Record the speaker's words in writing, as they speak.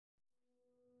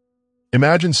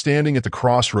Imagine standing at the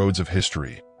crossroads of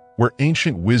history, where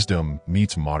ancient wisdom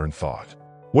meets modern thought.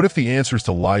 What if the answers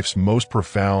to life's most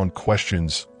profound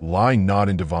questions lie not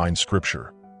in divine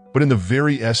scripture, but in the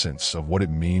very essence of what it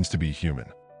means to be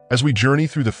human? As we journey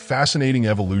through the fascinating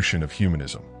evolution of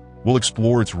humanism, we'll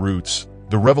explore its roots,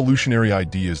 the revolutionary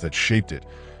ideas that shaped it,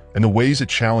 and the ways it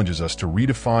challenges us to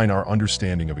redefine our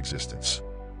understanding of existence.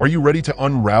 Are you ready to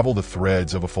unravel the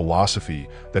threads of a philosophy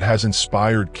that has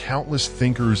inspired countless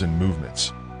thinkers and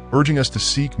movements, urging us to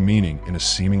seek meaning in a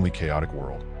seemingly chaotic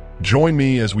world? Join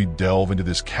me as we delve into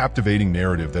this captivating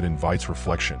narrative that invites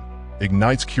reflection,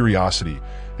 ignites curiosity,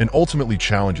 and ultimately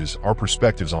challenges our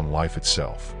perspectives on life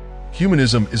itself.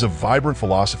 Humanism is a vibrant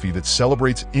philosophy that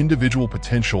celebrates individual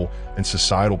potential and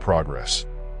societal progress,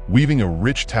 weaving a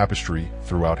rich tapestry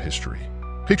throughout history.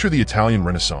 Picture the Italian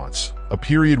Renaissance, a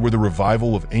period where the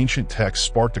revival of ancient texts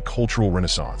sparked a cultural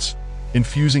renaissance,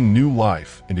 infusing new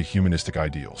life into humanistic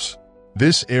ideals.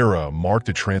 This era marked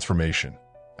a transformation,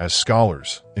 as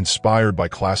scholars, inspired by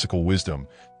classical wisdom,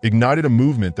 ignited a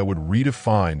movement that would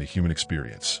redefine the human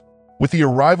experience. With the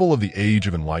arrival of the Age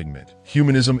of Enlightenment,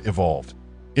 humanism evolved,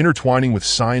 intertwining with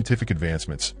scientific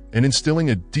advancements and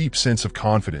instilling a deep sense of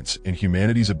confidence in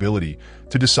humanity's ability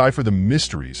to decipher the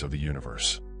mysteries of the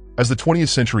universe. As the 20th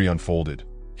century unfolded,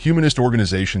 humanist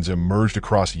organizations emerged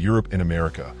across Europe and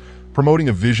America, promoting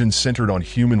a vision centered on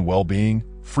human well-being,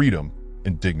 freedom,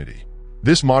 and dignity.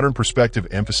 This modern perspective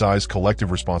emphasized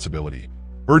collective responsibility,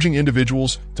 urging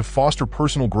individuals to foster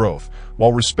personal growth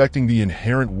while respecting the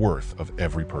inherent worth of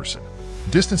every person.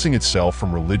 Distancing itself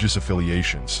from religious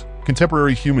affiliations,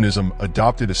 contemporary humanism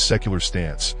adopted a secular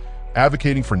stance,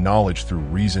 advocating for knowledge through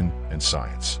reason and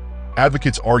science.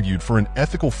 Advocates argued for an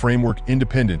ethical framework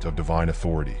independent of divine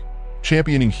authority,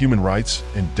 championing human rights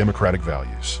and democratic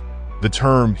values. The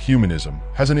term humanism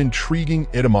has an intriguing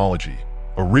etymology,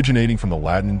 originating from the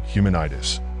Latin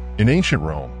humanitas. In ancient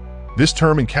Rome, this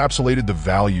term encapsulated the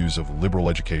values of liberal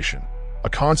education, a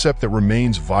concept that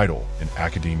remains vital in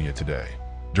academia today.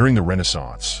 During the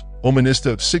Renaissance,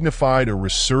 humanista signified a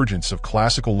resurgence of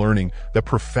classical learning that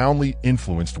profoundly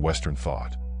influenced Western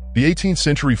thought. The 18th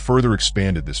century further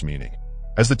expanded this meaning,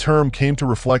 as the term came to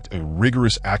reflect a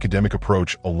rigorous academic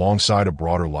approach alongside a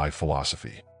broader life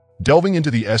philosophy. Delving into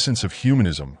the essence of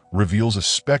humanism reveals a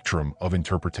spectrum of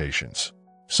interpretations.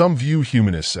 Some view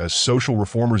humanists as social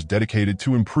reformers dedicated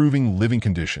to improving living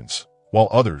conditions, while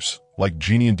others, like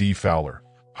Jean D. Fowler,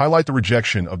 highlight the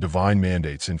rejection of divine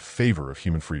mandates in favor of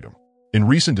human freedom. In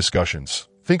recent discussions,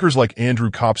 thinkers like Andrew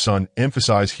Copson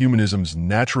emphasize humanism's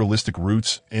naturalistic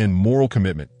roots and moral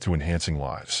commitment to enhancing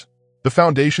lives. The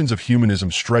foundations of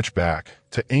humanism stretch back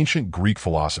to ancient Greek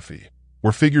philosophy,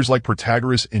 where figures like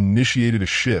Protagoras initiated a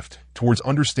shift towards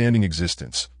understanding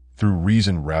existence through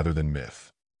reason rather than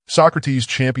myth. Socrates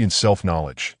championed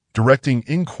self-knowledge, directing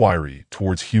inquiry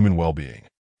towards human well-being.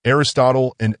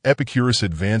 Aristotle and Epicurus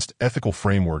advanced ethical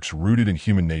frameworks rooted in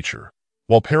human nature,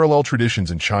 while parallel traditions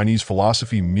in Chinese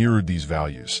philosophy mirrored these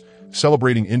values,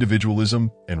 celebrating individualism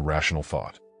and rational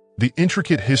thought. The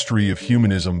intricate history of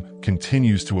humanism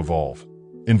continues to evolve,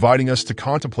 inviting us to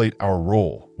contemplate our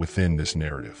role within this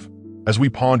narrative. As we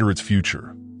ponder its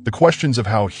future, the questions of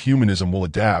how humanism will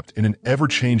adapt in an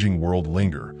ever-changing world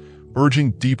linger,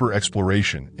 urging deeper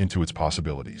exploration into its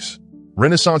possibilities.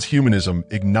 Renaissance humanism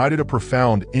ignited a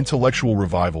profound intellectual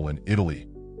revival in Italy,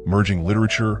 merging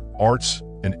literature, arts,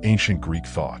 and ancient Greek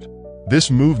thought.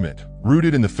 This movement,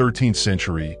 rooted in the 13th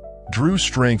century, drew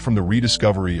strength from the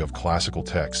rediscovery of classical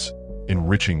texts,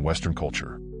 enriching Western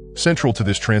culture. Central to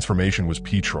this transformation was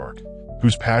Petrarch,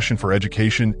 whose passion for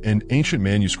education and ancient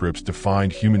manuscripts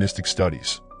defined humanistic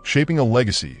studies, shaping a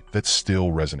legacy that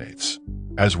still resonates.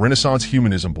 As Renaissance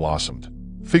humanism blossomed,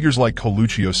 figures like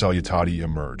Coluccio Salutati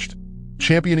emerged,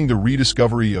 championing the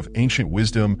rediscovery of ancient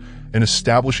wisdom and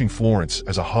establishing Florence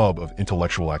as a hub of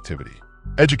intellectual activity.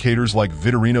 Educators like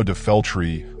Vittorino da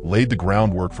Feltri laid the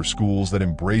groundwork for schools that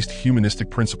embraced humanistic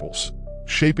principles,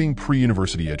 shaping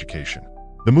pre-university education.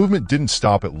 The movement didn't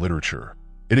stop at literature.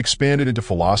 It expanded into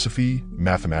philosophy,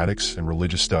 mathematics, and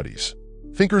religious studies.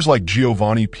 Thinkers like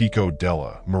Giovanni Pico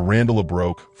della Mirandola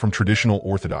broke from traditional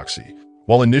orthodoxy,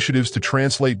 while initiatives to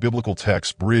translate biblical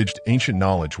texts bridged ancient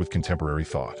knowledge with contemporary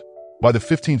thought. By the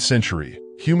 15th century,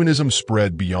 humanism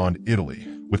spread beyond Italy,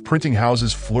 with printing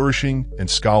houses flourishing and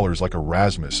scholars like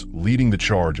Erasmus leading the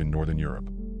charge in Northern Europe.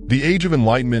 The Age of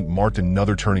Enlightenment marked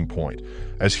another turning point,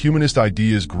 as humanist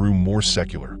ideas grew more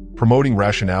secular, promoting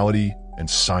rationality and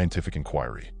scientific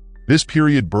inquiry. This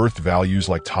period birthed values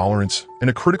like tolerance and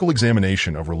a critical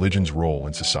examination of religion's role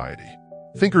in society.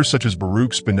 Thinkers such as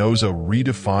Baruch Spinoza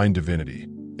redefined divinity,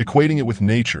 equating it with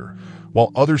nature,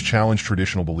 while others challenged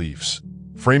traditional beliefs,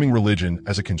 framing religion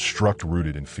as a construct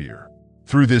rooted in fear.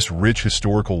 Through this rich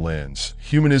historical lens,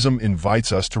 humanism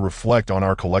invites us to reflect on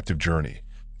our collective journey,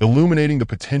 illuminating the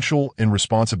potential and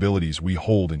responsibilities we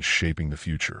hold in shaping the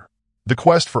future. The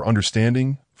quest for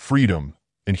understanding, freedom,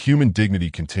 and human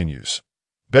dignity continues,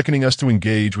 beckoning us to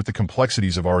engage with the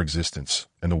complexities of our existence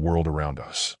and the world around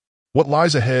us. What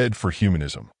lies ahead for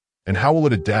humanism, and how will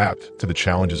it adapt to the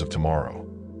challenges of tomorrow?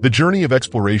 The journey of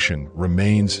exploration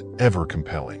remains ever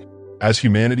compelling. As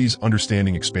humanity's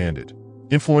understanding expanded,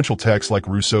 influential texts like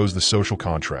Rousseau's The Social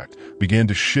Contract began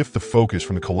to shift the focus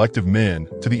from the collective man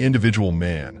to the individual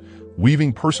man,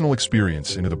 weaving personal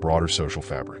experience into the broader social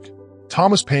fabric.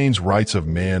 Thomas Paine's Rights of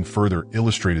Man further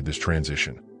illustrated this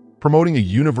transition, promoting a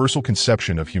universal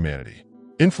conception of humanity.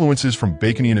 Influences from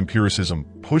Baconian empiricism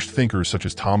pushed thinkers such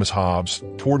as Thomas Hobbes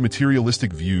toward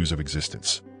materialistic views of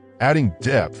existence, adding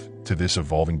depth to this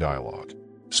evolving dialogue.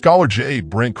 Scholar J.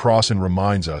 Brent Crossan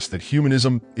reminds us that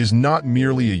humanism is not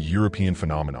merely a European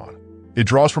phenomenon. It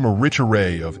draws from a rich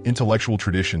array of intellectual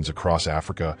traditions across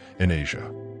Africa and Asia.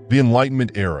 The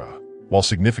Enlightenment era, while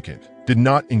significant, did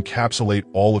not encapsulate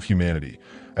all of humanity,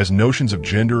 as notions of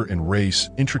gender and race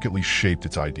intricately shaped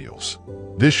its ideals.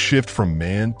 This shift from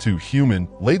man to human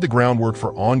laid the groundwork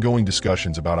for ongoing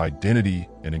discussions about identity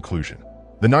and inclusion.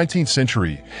 The 19th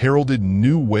century heralded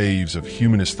new waves of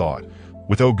humanist thought,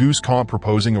 with Auguste Comte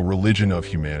proposing a religion of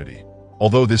humanity.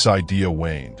 Although this idea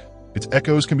waned, its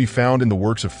echoes can be found in the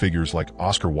works of figures like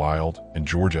Oscar Wilde and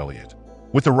George Eliot.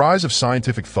 With the rise of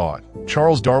scientific thought,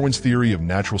 Charles Darwin's theory of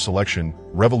natural selection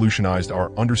revolutionized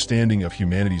our understanding of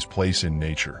humanity's place in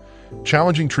nature,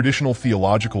 challenging traditional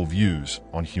theological views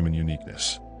on human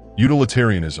uniqueness.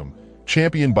 Utilitarianism,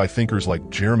 championed by thinkers like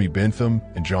Jeremy Bentham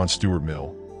and John Stuart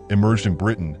Mill, emerged in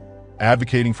Britain,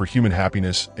 advocating for human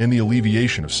happiness and the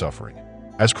alleviation of suffering.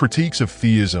 As critiques of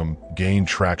theism gained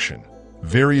traction,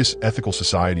 various ethical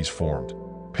societies formed,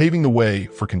 paving the way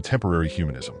for contemporary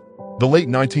humanism. The late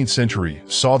 19th century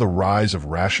saw the rise of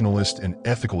rationalist and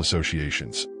ethical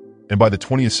associations, and by the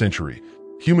 20th century,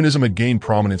 humanism had gained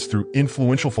prominence through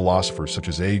influential philosophers such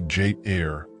as A.J.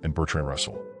 Ayer and Bertrand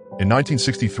Russell. In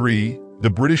 1963, the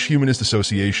British Humanist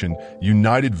Association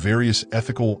united various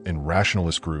ethical and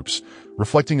rationalist groups,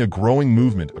 reflecting a growing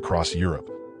movement across Europe,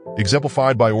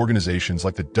 exemplified by organizations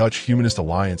like the Dutch Humanist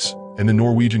Alliance and the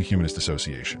Norwegian Humanist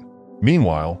Association.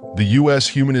 Meanwhile, the U.S.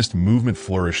 humanist movement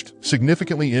flourished,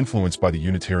 significantly influenced by the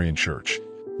Unitarian Church,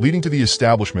 leading to the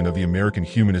establishment of the American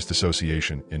Humanist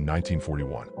Association in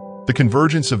 1941. The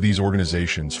convergence of these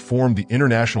organizations formed the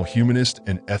International Humanist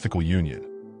and Ethical Union,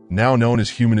 now known as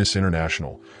Humanists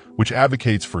International, which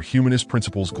advocates for humanist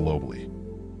principles globally.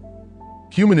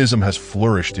 Humanism has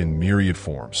flourished in myriad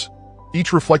forms,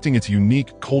 each reflecting its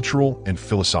unique cultural and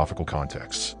philosophical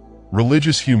contexts.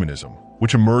 Religious humanism,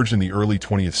 which emerged in the early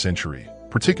 20th century,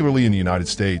 particularly in the United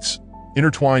States,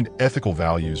 intertwined ethical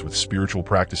values with spiritual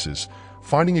practices,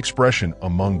 finding expression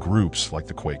among groups like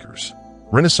the Quakers.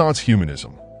 Renaissance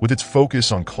humanism, with its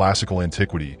focus on classical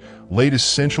antiquity, laid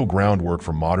essential groundwork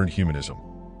for modern humanism,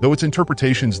 though its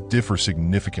interpretations differ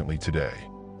significantly today.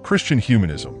 Christian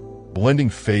humanism, blending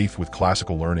faith with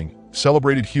classical learning,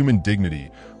 celebrated human dignity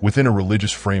within a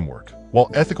religious framework, while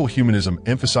ethical humanism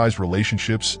emphasized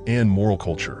relationships and moral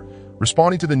culture,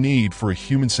 responding to the need for a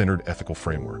human-centered ethical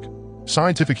framework.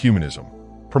 Scientific humanism,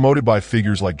 promoted by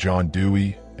figures like John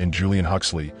Dewey and Julian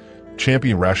Huxley,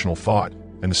 championed rational thought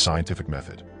and the scientific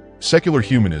method. Secular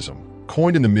humanism,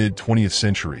 coined in the mid-20th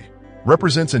century,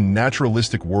 represents a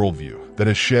naturalistic worldview that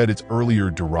has shed its earlier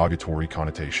derogatory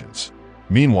connotations.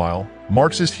 Meanwhile,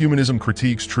 Marxist humanism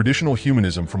critiques traditional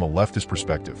humanism from a leftist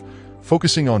perspective,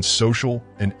 focusing on social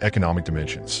and economic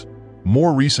dimensions.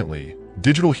 More recently,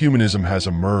 digital humanism has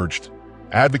emerged,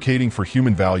 advocating for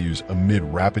human values amid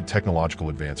rapid technological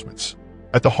advancements.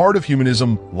 At the heart of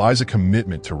humanism lies a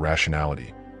commitment to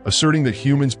rationality, asserting that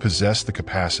humans possess the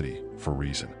capacity for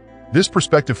reason. This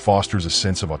perspective fosters a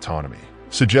sense of autonomy,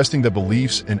 suggesting that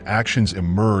beliefs and actions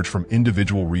emerge from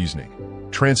individual reasoning,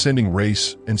 transcending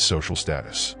race and social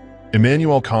status.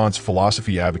 Immanuel Kant's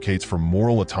philosophy advocates for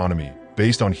moral autonomy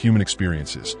based on human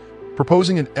experiences,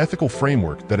 proposing an ethical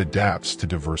framework that adapts to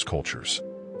diverse cultures.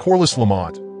 Corliss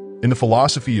Lamont, in The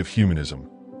Philosophy of Humanism,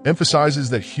 emphasizes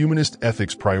that humanist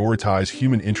ethics prioritize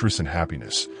human interests and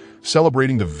happiness,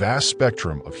 celebrating the vast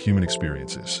spectrum of human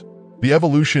experiences. The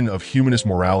evolution of humanist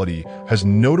morality has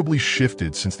notably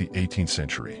shifted since the 18th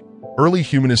century. Early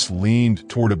humanists leaned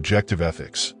toward objective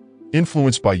ethics,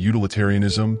 influenced by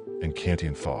utilitarianism and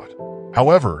Kantian thought.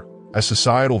 However, as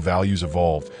societal values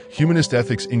evolved, humanist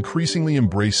ethics increasingly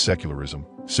embraced secularism,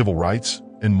 civil rights,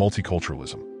 and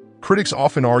multiculturalism. Critics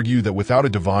often argue that without a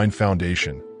divine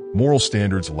foundation, moral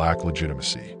standards lack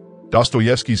legitimacy.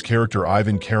 Dostoevsky's character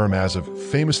Ivan Karamazov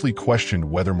famously questioned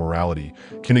whether morality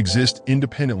can exist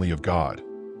independently of God,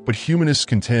 but humanists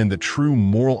contend that true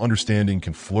moral understanding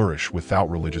can flourish without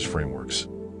religious frameworks.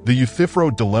 The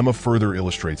Euthyphro dilemma further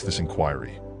illustrates this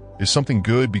inquiry. Is something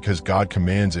good because God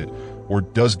commands it, or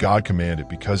does God command it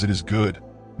because it is good?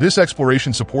 This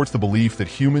exploration supports the belief that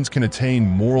humans can attain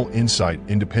moral insight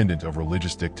independent of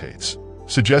religious dictates,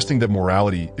 suggesting that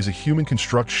morality is a human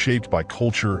construct shaped by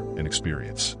culture and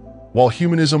experience. While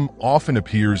humanism often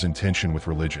appears in tension with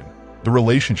religion, the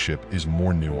relationship is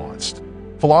more nuanced.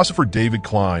 Philosopher David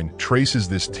Klein traces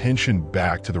this tension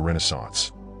back to the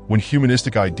Renaissance, when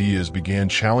humanistic ideas began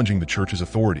challenging the Church's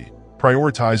authority,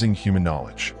 prioritizing human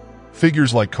knowledge.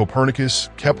 Figures like Copernicus,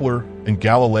 Kepler, and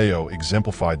Galileo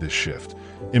exemplified this shift,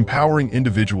 empowering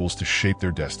individuals to shape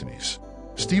their destinies.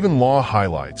 Stephen Law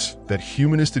highlights that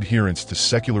humanist adherence to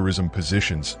secularism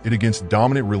positions it against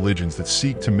dominant religions that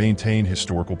seek to maintain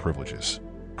historical privileges.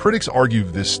 Critics argue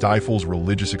this stifles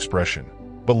religious expression,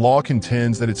 but Law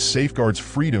contends that it safeguards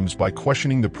freedoms by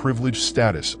questioning the privileged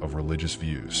status of religious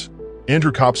views.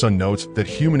 Andrew Copson notes that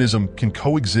humanism can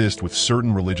coexist with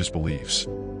certain religious beliefs,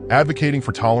 advocating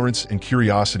for tolerance and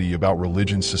curiosity about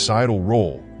religion's societal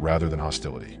role rather than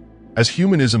hostility. As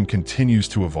humanism continues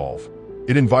to evolve,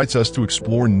 it invites us to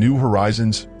explore new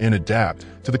horizons and adapt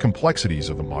to the complexities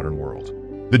of the modern world.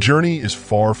 The journey is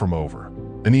far from over,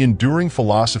 and the enduring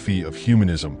philosophy of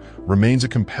humanism remains a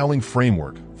compelling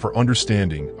framework for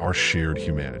understanding our shared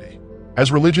humanity.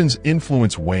 As religion's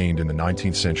influence waned in the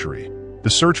 19th century, the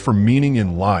search for meaning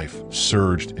in life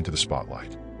surged into the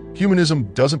spotlight. Humanism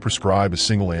doesn't prescribe a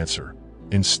single answer.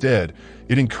 Instead,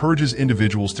 it encourages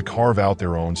individuals to carve out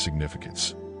their own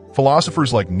significance.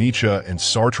 Philosophers like Nietzsche and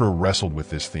Sartre wrestled with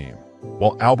this theme,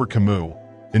 while Albert Camus,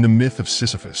 in The Myth of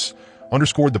Sisyphus,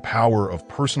 underscored the power of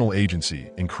personal agency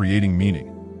in creating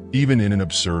meaning, even in an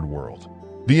absurd world.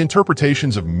 The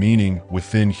interpretations of meaning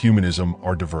within humanism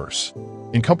are diverse,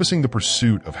 encompassing the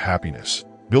pursuit of happiness,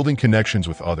 building connections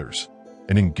with others,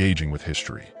 and engaging with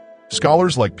history.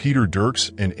 Scholars like Peter Dirks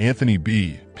and Anthony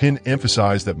B. Pinn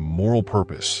emphasize that moral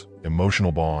purpose,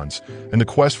 emotional bonds, and the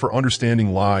quest for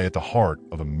understanding lie at the heart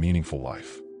of a meaningful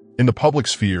life. In the public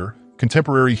sphere,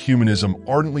 contemporary humanism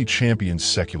ardently champions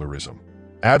secularism,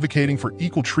 advocating for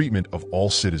equal treatment of all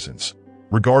citizens,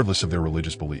 regardless of their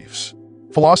religious beliefs.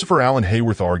 Philosopher Alan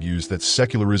Hayworth argues that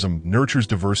secularism nurtures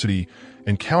diversity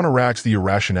and counteracts the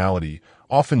irrationality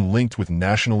often linked with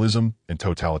nationalism and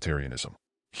totalitarianism.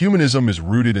 Humanism is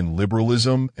rooted in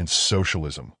liberalism and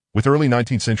socialism, with early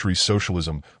 19th century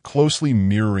socialism closely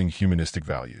mirroring humanistic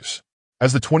values.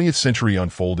 As the 20th century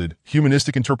unfolded,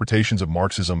 humanistic interpretations of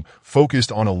Marxism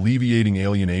focused on alleviating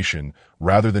alienation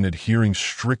rather than adhering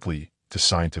strictly to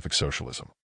scientific socialism.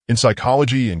 In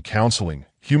psychology and counseling,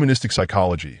 humanistic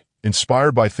psychology,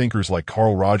 inspired by thinkers like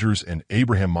Carl Rogers and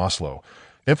Abraham Maslow,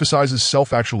 emphasizes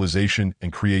self-actualization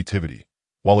and creativity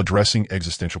while addressing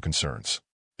existential concerns.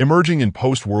 Emerging in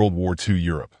post-World War II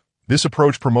Europe, this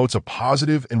approach promotes a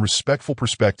positive and respectful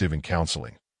perspective in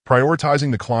counseling,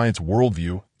 prioritizing the client's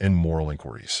worldview and moral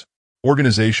inquiries.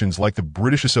 Organizations like the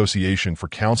British Association for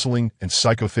Counseling and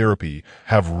Psychotherapy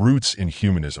have roots in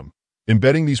humanism,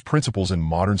 embedding these principles in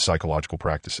modern psychological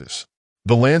practices.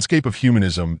 The landscape of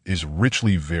humanism is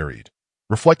richly varied,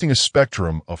 reflecting a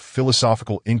spectrum of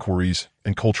philosophical inquiries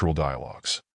and cultural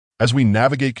dialogues. As we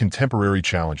navigate contemporary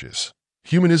challenges,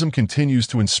 humanism continues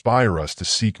to inspire us to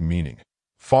seek meaning,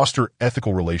 foster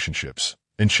ethical relationships,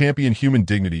 and champion human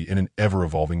dignity in an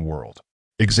ever-evolving world.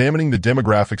 Examining the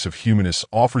demographics of humanists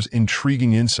offers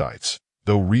intriguing insights,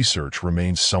 though research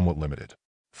remains somewhat limited.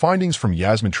 Findings from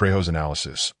Yasmin Trejo's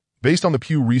analysis, based on the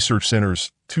Pew Research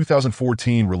Center's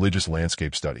 2014 Religious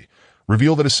Landscape Study,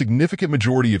 reveal that a significant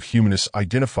majority of humanists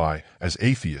identify as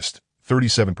atheist,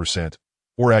 37%,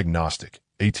 or agnostic,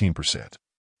 18%.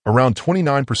 Around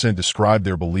 29% describe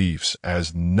their beliefs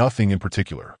as nothing in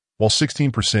particular, while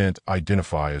 16%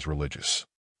 identify as religious.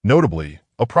 Notably,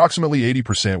 approximately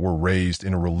 80% were raised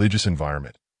in a religious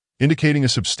environment, indicating a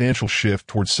substantial shift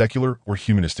towards secular or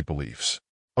humanistic beliefs.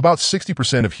 About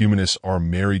 60% of humanists are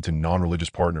married to non-religious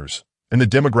partners, and the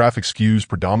demographic skews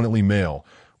predominantly male,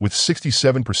 with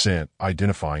 67%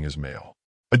 identifying as male.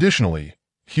 Additionally,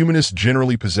 humanists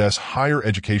generally possess higher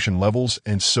education levels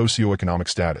and socioeconomic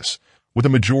status, with a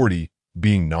majority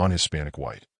being non-Hispanic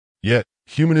white. Yet,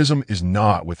 humanism is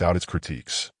not without its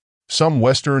critiques. Some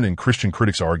Western and Christian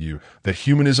critics argue that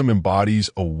humanism embodies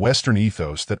a Western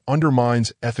ethos that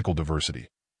undermines ethical diversity,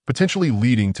 potentially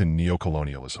leading to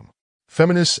neocolonialism.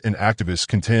 Feminists and activists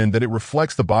contend that it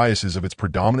reflects the biases of its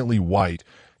predominantly white,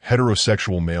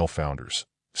 heterosexual male founders,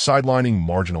 sidelining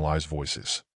marginalized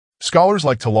voices. Scholars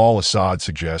like Talal Asad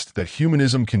suggest that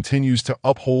humanism continues to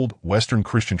uphold Western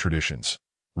Christian traditions,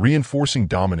 reinforcing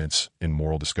dominance in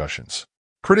moral discussions.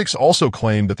 Critics also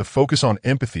claim that the focus on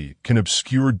empathy can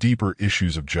obscure deeper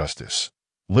issues of justice,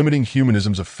 limiting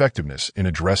humanism's effectiveness in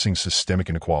addressing systemic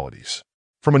inequalities.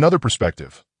 From another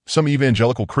perspective, some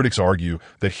evangelical critics argue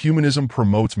that humanism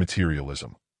promotes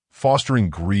materialism,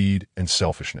 fostering greed and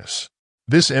selfishness.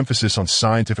 This emphasis on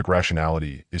scientific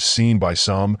rationality is seen by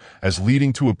some as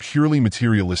leading to a purely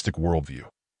materialistic worldview,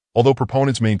 although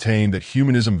proponents maintain that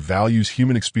humanism values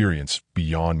human experience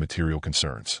beyond material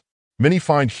concerns. Many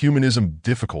find humanism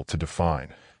difficult to define,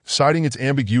 citing its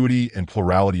ambiguity and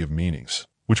plurality of meanings,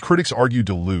 which critics argue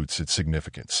dilutes its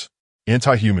significance.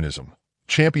 Anti-humanism,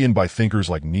 championed by thinkers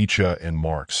like Nietzsche and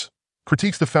Marx,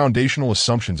 critiques the foundational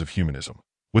assumptions of humanism,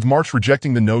 with Marx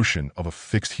rejecting the notion of a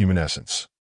fixed human essence.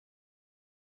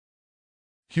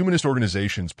 Humanist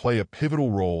organizations play a pivotal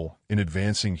role in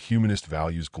advancing humanist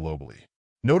values globally.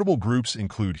 Notable groups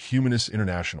include Humanist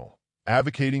International,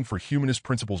 advocating for humanist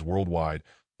principles worldwide,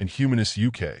 and Humanist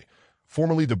UK,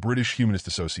 formerly the British Humanist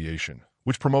Association,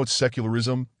 which promotes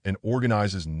secularism and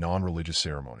organizes non-religious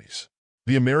ceremonies.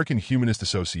 The American Humanist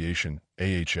Association,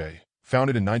 AHA,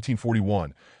 founded in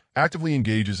 1941, actively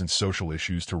engages in social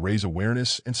issues to raise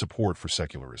awareness and support for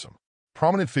secularism.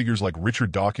 Prominent figures like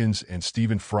Richard Dawkins and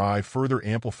Stephen Fry further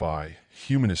amplify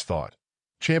humanist thought,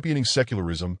 championing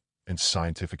secularism and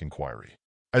scientific inquiry.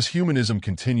 As humanism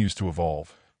continues to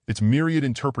evolve, its myriad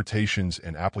interpretations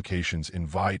and applications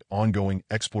invite ongoing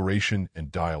exploration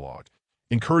and dialogue,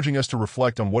 encouraging us to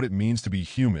reflect on what it means to be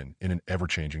human in an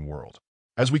ever-changing world.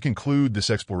 As we conclude this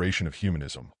exploration of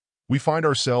humanism, we find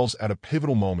ourselves at a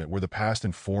pivotal moment where the past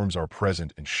informs our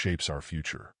present and shapes our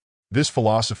future. This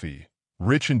philosophy,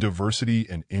 rich in diversity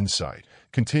and insight,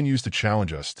 continues to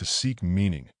challenge us to seek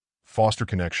meaning, foster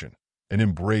connection, and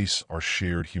embrace our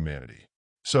shared humanity.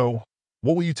 So,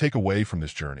 what will you take away from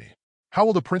this journey? How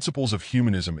will the principles of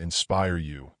humanism inspire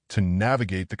you to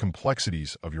navigate the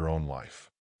complexities of your own life?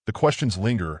 The questions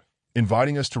linger,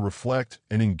 inviting us to reflect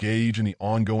and engage in the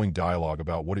ongoing dialogue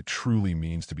about what it truly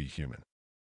means to be human.